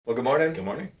Well, good morning. Good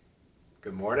morning.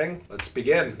 Good morning. Let's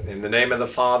begin. In the name of the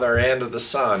Father, and of the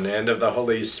Son, and of the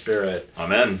Holy Spirit.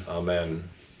 Amen. Amen.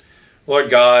 Lord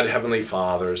God, Heavenly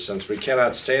Father, since we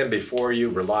cannot stand before you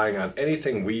relying on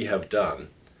anything we have done,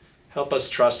 help us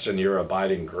trust in your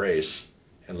abiding grace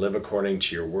and live according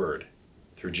to your word.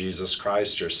 Through Jesus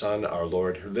Christ, your Son, our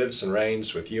Lord, who lives and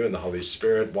reigns with you in the Holy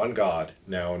Spirit, one God,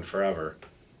 now and forever.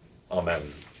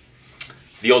 Amen.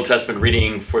 The Old Testament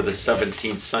reading for the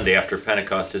 17th Sunday after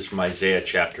Pentecost is from Isaiah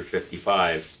chapter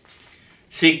 55.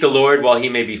 Seek the Lord while he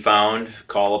may be found,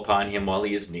 call upon him while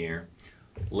he is near.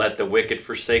 Let the wicked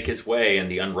forsake his way, and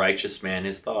the unrighteous man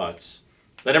his thoughts.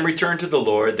 Let him return to the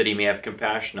Lord, that he may have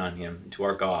compassion on him, and to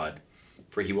our God,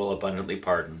 for he will abundantly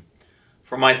pardon.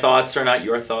 For my thoughts are not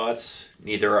your thoughts,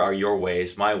 neither are your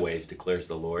ways my ways, declares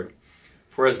the Lord.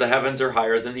 For as the heavens are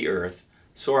higher than the earth,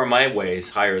 so are my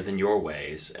ways higher than your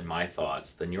ways, and my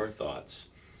thoughts than your thoughts.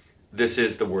 This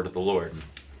is the word of the Lord.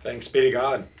 Thanks be to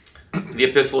God. The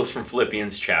epistle is from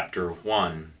Philippians chapter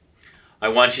 1. I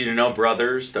want you to know,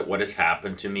 brothers, that what has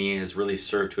happened to me has really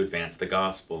served to advance the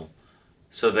gospel,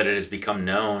 so that it has become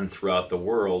known throughout the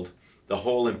world, the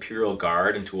whole imperial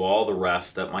guard, and to all the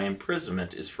rest, that my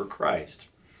imprisonment is for Christ.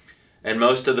 And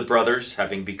most of the brothers,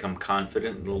 having become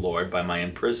confident in the Lord by my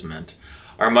imprisonment,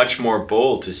 are much more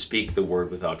bold to speak the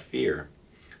word without fear.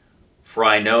 For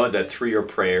I know that through your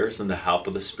prayers and the help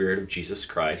of the Spirit of Jesus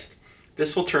Christ,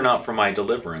 this will turn out for my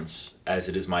deliverance, as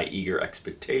it is my eager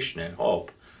expectation and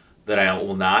hope that I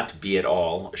will not be at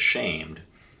all ashamed,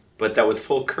 but that with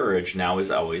full courage, now as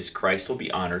always, Christ will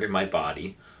be honored in my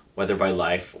body, whether by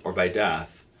life or by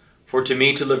death. For to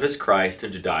me to live is Christ,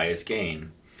 and to die is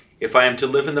gain. If I am to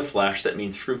live in the flesh, that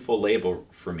means fruitful labor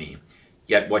for me.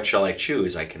 Yet what shall I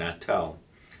choose? I cannot tell.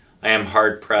 I am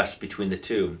hard pressed between the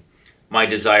two. My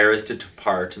desire is to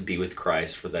depart and be with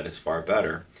Christ, for that is far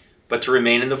better. But to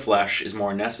remain in the flesh is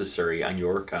more necessary on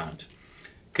your account.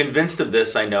 Convinced of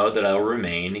this, I know that I will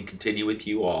remain and continue with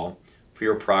you all for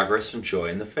your progress and joy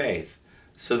in the faith,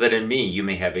 so that in me you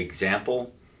may have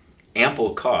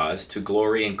ample cause to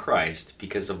glory in Christ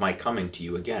because of my coming to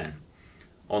you again.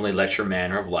 Only let your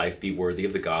manner of life be worthy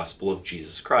of the gospel of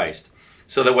Jesus Christ,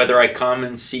 so that whether I come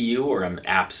and see you or am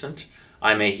absent,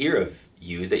 I may hear of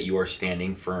you that you are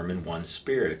standing firm in one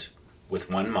spirit, with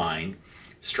one mind,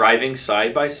 striving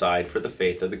side by side for the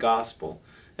faith of the gospel,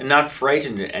 and not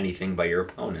frightened at anything by your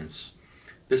opponents.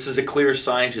 This is a clear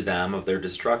sign to them of their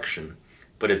destruction,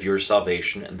 but of your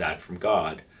salvation, and that from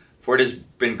God. For it has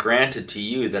been granted to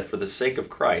you that for the sake of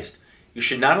Christ you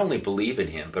should not only believe in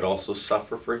him, but also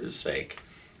suffer for his sake,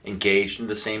 engaged in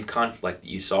the same conflict that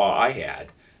you saw I had,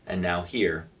 and now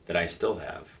hear that I still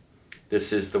have.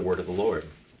 This is the word of the Lord.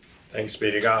 Thanks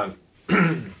be to God.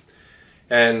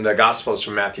 And the gospel is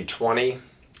from Matthew 20.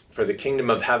 For the kingdom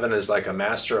of heaven is like a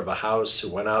master of a house who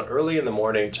went out early in the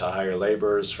morning to hire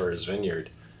laborers for his vineyard.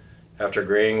 After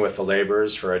agreeing with the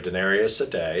laborers for a denarius a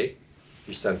day,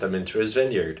 he sent them into his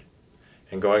vineyard.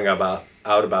 And going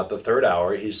out about the third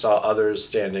hour, he saw others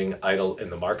standing idle in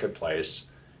the marketplace.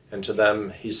 And to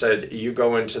them he said, "You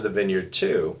go into the vineyard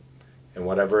too, and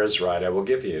whatever is right I will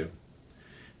give you."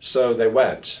 So they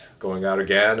went. Going out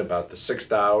again about the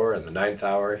 6th hour and the 9th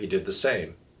hour, he did the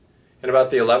same. And about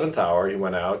the 11th hour he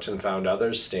went out and found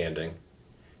others standing.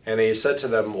 And he said to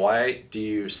them, "Why do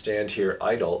you stand here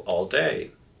idle all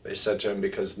day?" They said to him,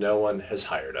 "Because no one has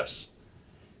hired us."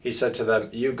 He said to them,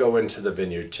 "You go into the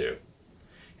vineyard too."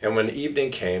 And when evening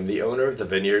came, the owner of the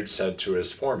vineyard said to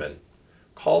his foreman,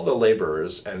 "Call the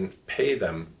laborers and pay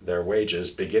them their wages,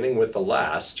 beginning with the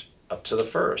last up to the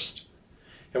first."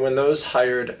 And when those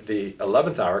hired the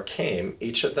 11th hour came,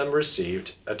 each of them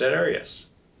received a denarius.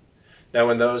 Now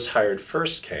when those hired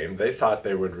first came, they thought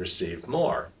they would receive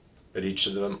more, but each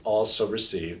of them also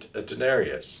received a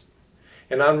denarius.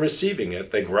 And on receiving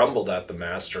it, they grumbled at the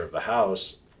master of the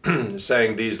house,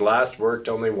 saying, "These last worked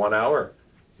only 1 hour,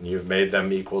 and you have made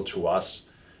them equal to us,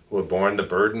 who have borne the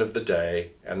burden of the day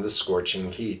and the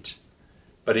scorching heat."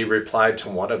 But he replied to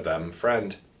one of them,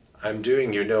 "Friend, I am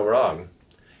doing you no wrong.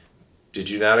 Did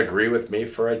you not agree with me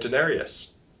for a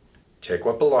denarius? Take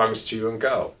what belongs to you and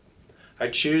go. I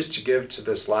choose to give to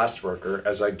this last worker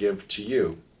as I give to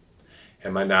you.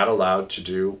 Am I not allowed to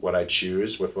do what I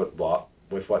choose with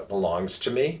what belongs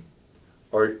to me?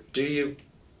 Or do you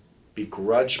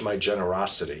begrudge my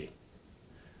generosity?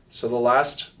 So the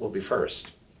last will be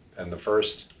first, and the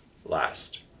first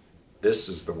last." This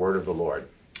is the word of the Lord.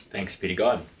 Thanks be to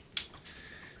God.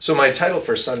 So my title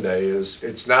for Sunday is,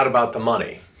 It's Not About the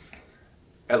Money,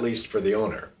 at least for the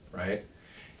owner, right?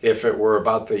 If it were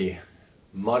about the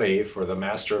money for the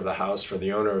master of the house, for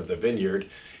the owner of the vineyard,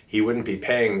 he wouldn't be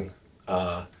paying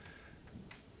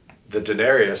the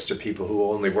denarius to people who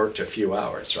only worked a few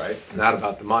hours, right? It's not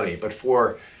about the money. But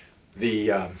for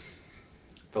the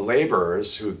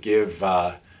laborers who give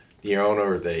the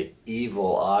owner the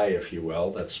evil eye, if you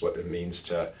will, that's what it means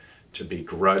to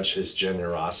begrudge his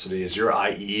generosity. Is your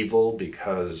eye evil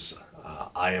because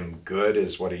I am good,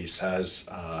 is what he says.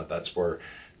 That's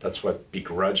what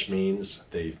begrudge means.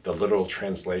 The literal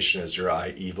translation is your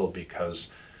eye evil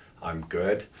because I'm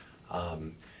good.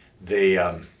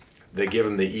 They give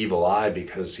him the evil eye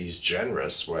because he's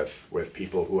generous with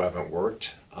people who haven't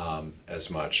worked as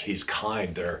much. He's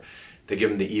kind. They give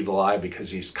him the evil eye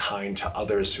because he's kind to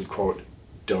others who, quote,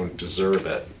 don't deserve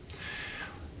it.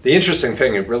 The interesting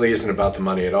thing, it really isn't about the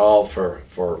money at all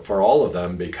for all of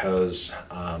them, because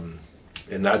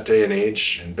in that day and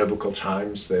age, in biblical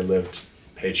times, they lived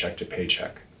paycheck to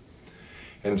paycheck.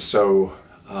 And so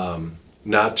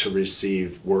not to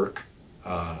receive work,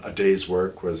 a day's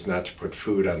work, was not to put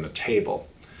food on the table.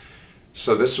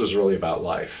 So this was really about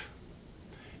life.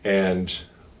 And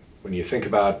when you think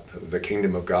about the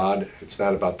kingdom of God, it's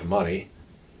not about the money,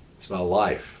 it's about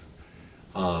life.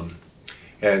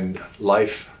 And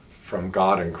life from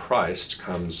God in Christ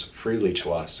comes freely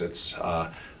to us. It's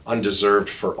undeserved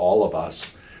for all of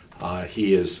us.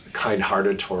 He is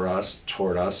kind-hearted toward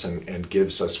us and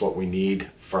gives us what we need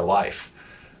for life.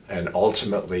 And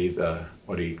ultimately,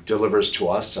 what he delivers to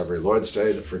us every Lord's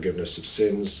Day, the forgiveness of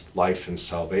sins, life and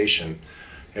salvation.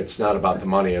 It's not about the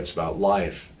money, it's about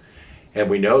life. And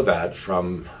we know that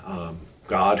from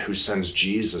God, who sends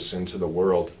Jesus into the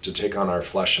world to take on our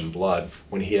flesh and blood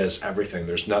when he has everything.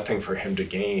 There's nothing for him to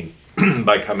gain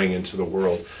by coming into the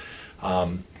world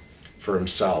for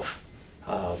himself,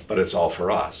 but it's all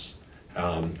for us.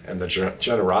 And the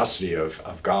generosity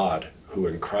of God, who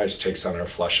in Christ takes on our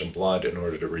flesh and blood in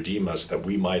order to redeem us, that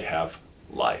we might have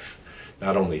life,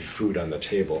 not only food on the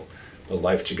table, but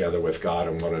life together with God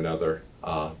and one another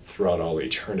throughout all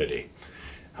eternity.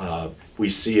 We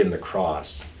see in the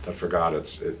cross that for God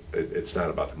it's not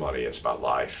about the money, it's about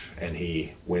life, and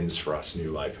he wins for us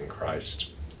new life in Christ.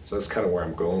 So that's kind of where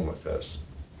I'm going with this.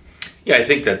 Yeah, I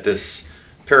think that this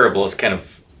parable is kind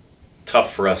of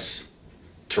tough for us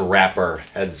to wrap our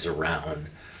heads around,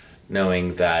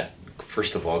 knowing that,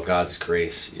 first of all, God's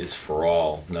grace is for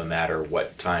all, no matter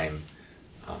what time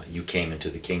you came into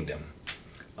the kingdom.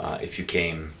 If you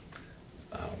came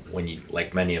when you,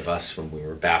 like many of us, when we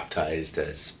were baptized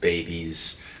as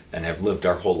babies and have lived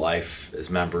our whole life as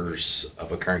members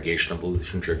of a congregation of the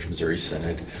Lutheran Church Missouri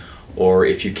Synod, or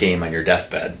if you came on your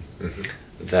deathbed,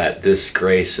 that this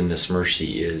grace and this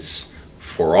mercy is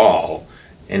for all,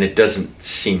 and it doesn't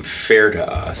seem fair to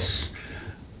us.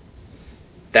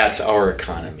 That's our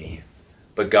economy.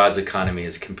 But God's economy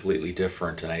is completely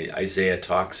different, and Isaiah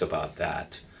talks about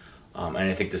that. And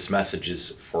I think this message is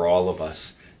for all of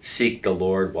us. Seek the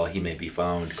Lord while he may be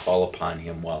found. Call upon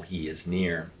him while he is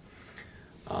near.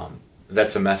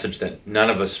 That's a message that none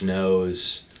of us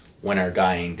knows when our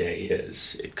dying day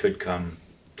is. It could come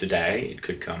today. It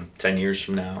could come 10 years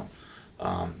from now.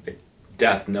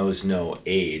 Death knows no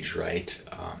age, right?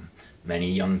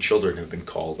 Many young children have been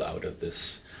called out of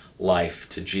this life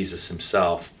to Jesus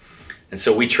himself. And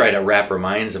so we try to wrap our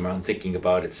minds around thinking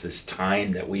about it's this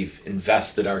time that we've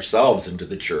invested ourselves into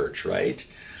the church, right?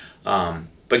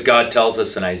 But God tells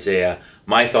us in Isaiah,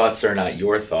 my thoughts are not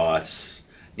your thoughts,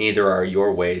 neither are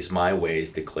your ways my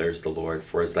ways, declares the Lord.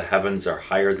 For as the heavens are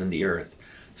higher than the earth,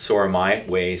 so are my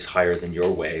ways higher than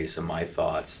your ways, and my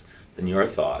thoughts than your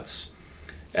thoughts.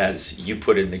 As you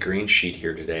put in the green sheet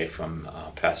here today from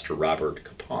Pastor Robert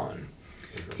Capon,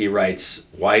 he writes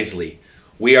wisely,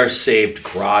 we are saved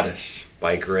gratis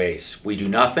by grace. We do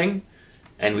nothing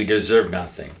and we deserve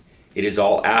nothing. It is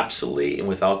all absolutely and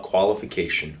without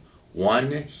qualification.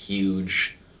 One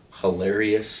huge,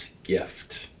 hilarious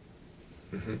gift.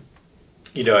 Mm-hmm.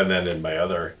 You know, and then in my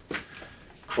other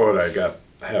quote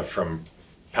I have from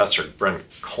Pastor Brent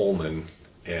Coleman,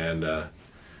 and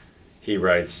he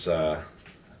writes,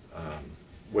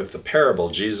 with the parable,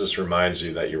 Jesus reminds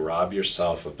you that you rob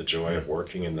yourself of the joy of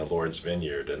working in the Lord's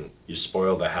vineyard, and you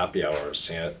spoil the happy hour of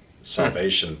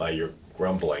salvation by your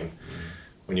grumbling.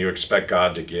 When you expect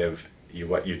God to give you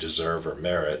what you deserve or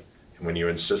merit, and when you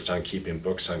insist on keeping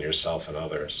books on yourself and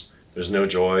others. There's no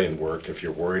joy in work if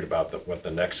you're worried about what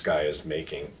the next guy is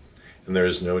making. And there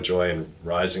is no joy in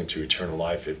rising to eternal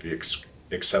life if you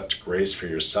accept grace for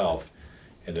yourself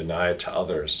and deny it to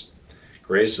others.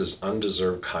 Grace is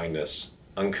undeserved kindness,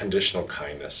 unconditional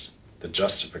kindness, the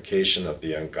justification of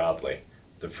the ungodly,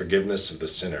 the forgiveness of the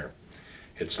sinner.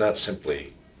 It's not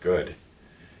simply good.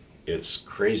 It's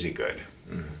crazy good.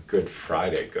 Good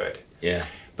Friday good. Yeah.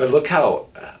 But look how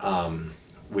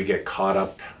we get caught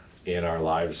up in our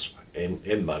lives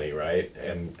in money, right?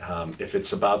 And if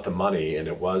it's about the money, and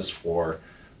it was for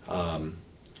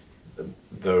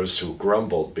those who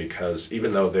grumbled, because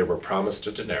even though they were promised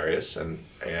a denarius, and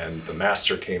the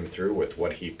master came through with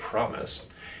what he promised,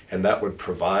 and that would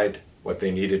provide what they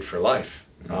needed for life,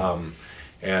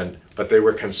 but they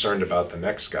were concerned about the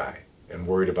next guy and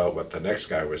worried about what the next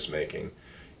guy was making,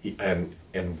 and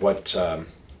what the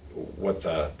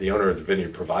owner of the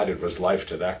vineyard provided was life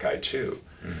to that guy too.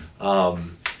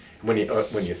 When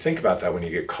you think about that, when you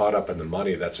get caught up in the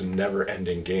money, that's a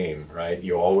never-ending game, right?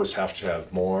 You always have to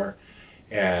have more,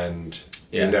 and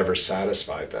you're never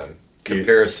satisfied then.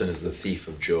 Comparison is the thief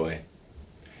of joy.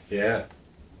 Yeah.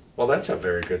 Well, that's a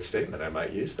very good statement. I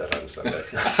might use that on Sunday.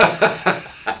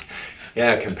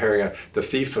 Yeah, comparing the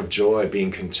thief of joy,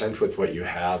 being content with what you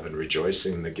have and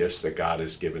rejoicing in the gifts that God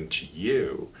has given to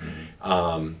you.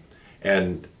 And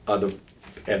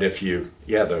if you,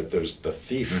 there's the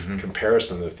thief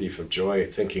comparison, the thief of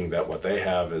joy, thinking that what they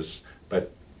have is,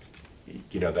 but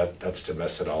that's to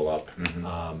mess it all up.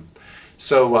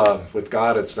 So with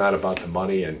God, it's not about the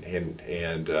money, and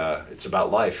it's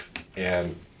about life,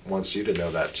 and wants you to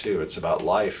know that too. It's about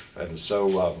life, and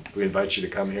so we invite you to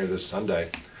come here this Sunday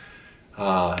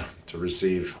to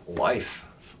receive life,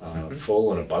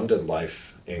 full and abundant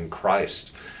life in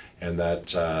Christ, and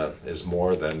that is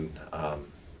more than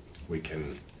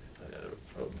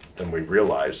than we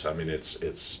realize. I mean,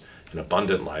 it's an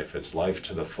abundant life. It's life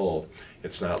to the full.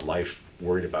 It's not life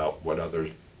worried about what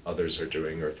others are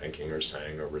doing or thinking or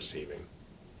saying or receiving.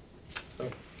 So,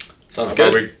 sounds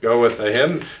good. We go with the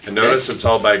hymn, and notice it's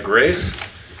all by grace.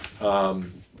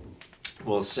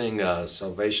 We'll sing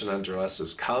 "Salvation Unto Us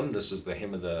Is Come." This is the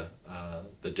hymn of the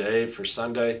day for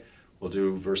Sunday. We'll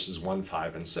do verses 1,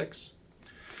 5, and 6.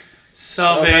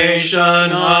 Salvation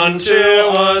unto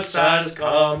us has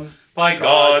come, by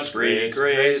God's great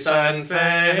grace and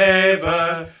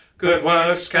favor. Good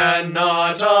works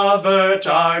cannot avert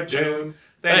our doom,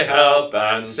 they help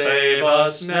and save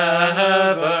us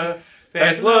never.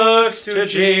 Faith looks to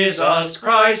Jesus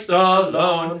Christ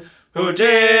alone, who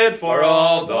did for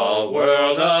all the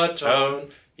world atone.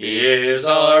 He is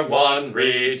our one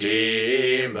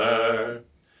Redeemer.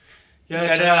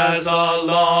 Yet as the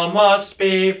law must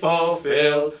be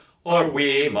fulfilled, or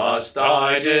we must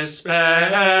die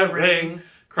despairing,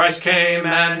 Christ came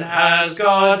and has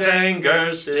God's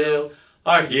anger stilled,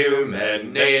 our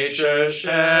human nature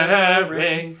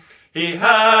sharing. He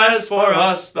has for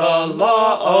us the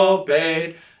law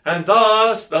obeyed, and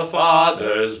thus the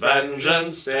Father's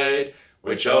vengeance stayed,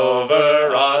 which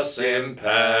over us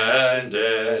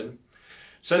impended.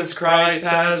 Since Christ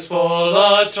has full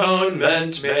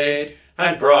atonement made,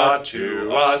 and brought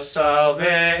to us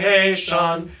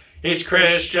salvation, each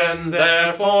Christian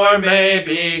therefore may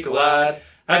be glad,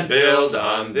 and build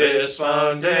on this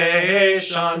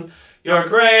foundation. Your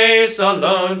grace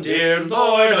alone, dear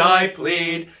Lord, I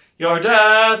plead. Your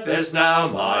death is now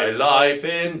my life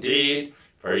indeed,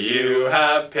 for you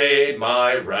have paid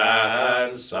my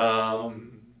ransom.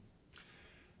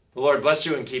 The Lord bless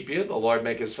you and keep you. The Lord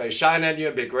make his face shine on you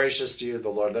and be gracious to you. The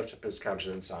Lord lift up his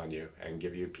countenance on you and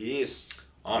give you peace.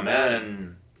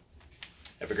 Amen.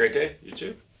 Have a great day. You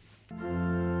too.